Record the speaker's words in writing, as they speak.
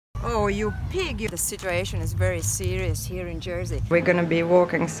Oh, you pig! The situation is very serious here in Jersey. We're gonna be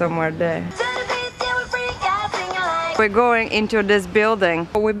walking somewhere there. We're going into this building.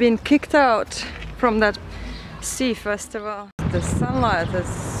 We've been kicked out from that sea festival. The sunlight is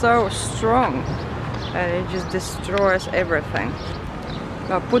so strong and it just destroys everything.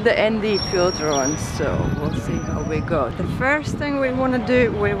 I'll put the ND filter on, so we'll see how we go. The first thing we want to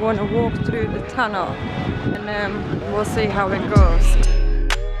do, we want to walk through the tunnel and then we'll see how it goes.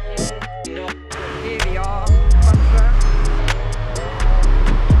 Here we are.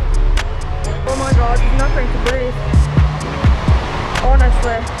 Oh my god, there's nothing to breathe.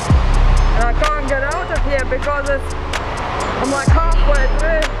 Honestly. And I can't get out of here because I'm like halfway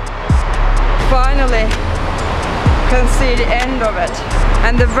through. Finally can see the end of it.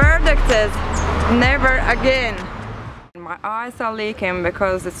 And the verdict is never again. My eyes are leaking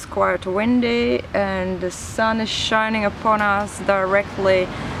because it's quite windy and the sun is shining upon us directly.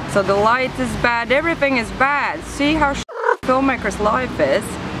 So the light is bad, everything is bad. See how filmmaker's life is.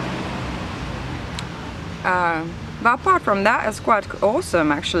 But apart from that, it's quite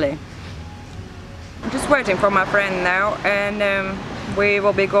awesome actually. I'm just waiting for my friend now and we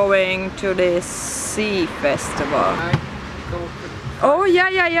will be going to the sea festival. Oh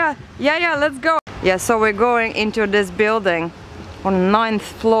yeah, let's go. Yeah, so we're going into this building on 9th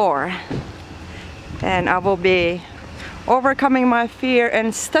floor and I will be overcoming my fear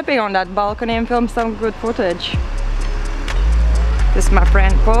and stepping on that balcony and film some good footage. This is my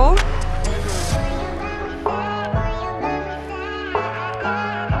friend Paul.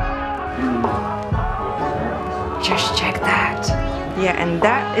 Just check that. Yeah, and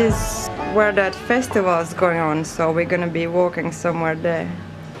that is where that festival is going on, so we're gonna be walking somewhere there.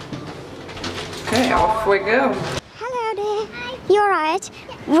 Okay, off we go. Hello there. Hi. You alright?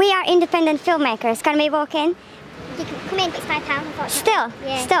 Yeah. We are independent filmmakers. Can we walk in? You can come in, but it's £5 unfortunately. Still?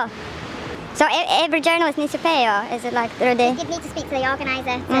 Yeah. Still? So every journalist needs to pay, or is it like through the... You need to speak to the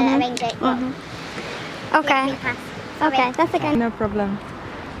organiser to arrange it. Okay. Okay, that's okay. No problem.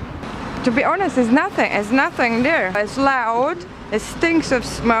 To be honest, there's nothing there. It's loud, it stinks of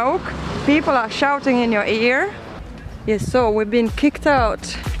smoke, people are shouting in your ear. Yes, so we've been kicked out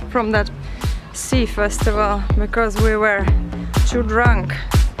from that sea festival because we were too drunk.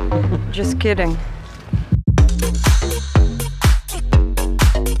 Just kidding.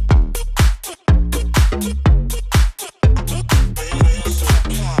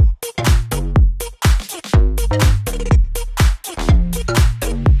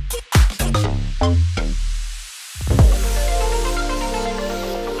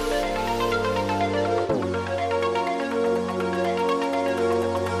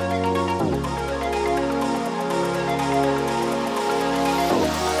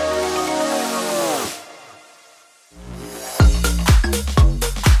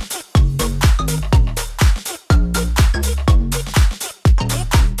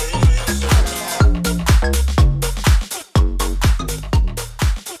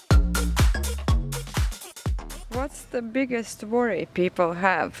 What's the biggest worry people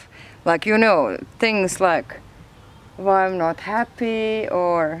have? Like, you know, things like why I'm not happy,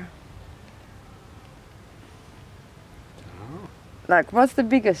 or like what's the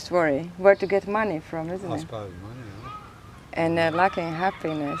biggest worry? Where to get money from, isn't it? I suppose money, yeah. And lacking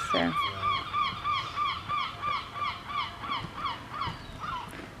happiness, yeah.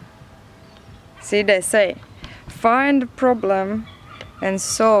 See, they say find a problem and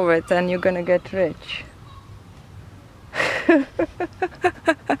solve it and you're gonna get rich.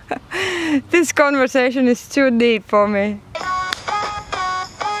 This conversation is too deep for me.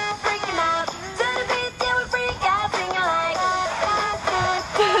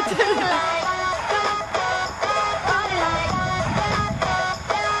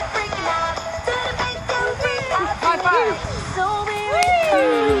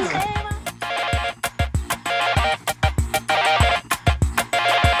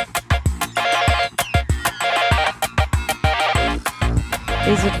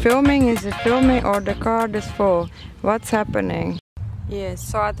 Is it filming? Is it filming, or the card is full? What's happening? Yes,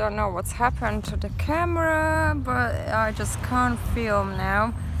 so I don't know what's happened to the camera, but I just can't film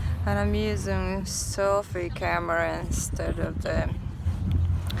now. And I'm using selfie camera instead of the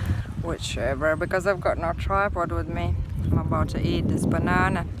whichever, because I've got no tripod with me. I'm about to eat this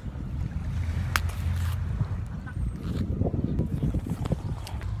banana.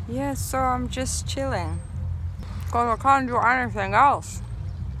 Yeah, so I'm just chilling. Because I can't do anything else.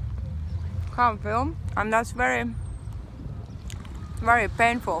 Can't film, and that's very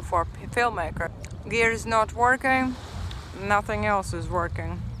painful for a filmmaker. Gear is not working, nothing else is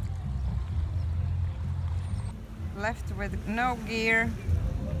working. Left with no gear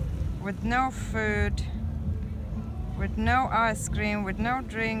with no food, with no ice cream, with no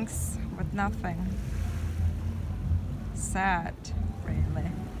drinks, with nothing. Sad, really.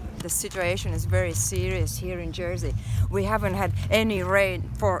 The situation is very serious here in Jersey. We haven't had any rain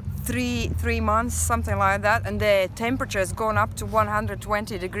for three months, something like that, and the temperature has gone up to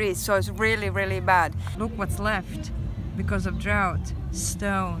 120 degrees, so it's really, really bad. Look what's left because of drought.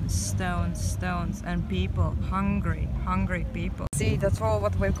 Stones, stones, stones, and people, hungry people. See, that's all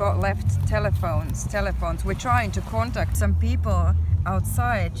what we've got left. Telephones. We're trying to contact some people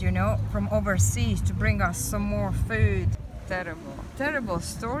outside, you know, from overseas to bring us some more food. Terrible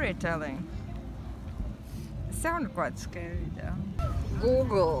storytelling. It sounded quite scary though.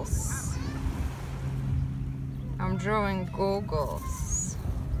 Googles. I'm drawing googles.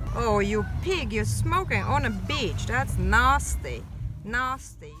 Oh, you pig, you're smoking on a beach. That's nasty.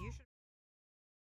 Nasty.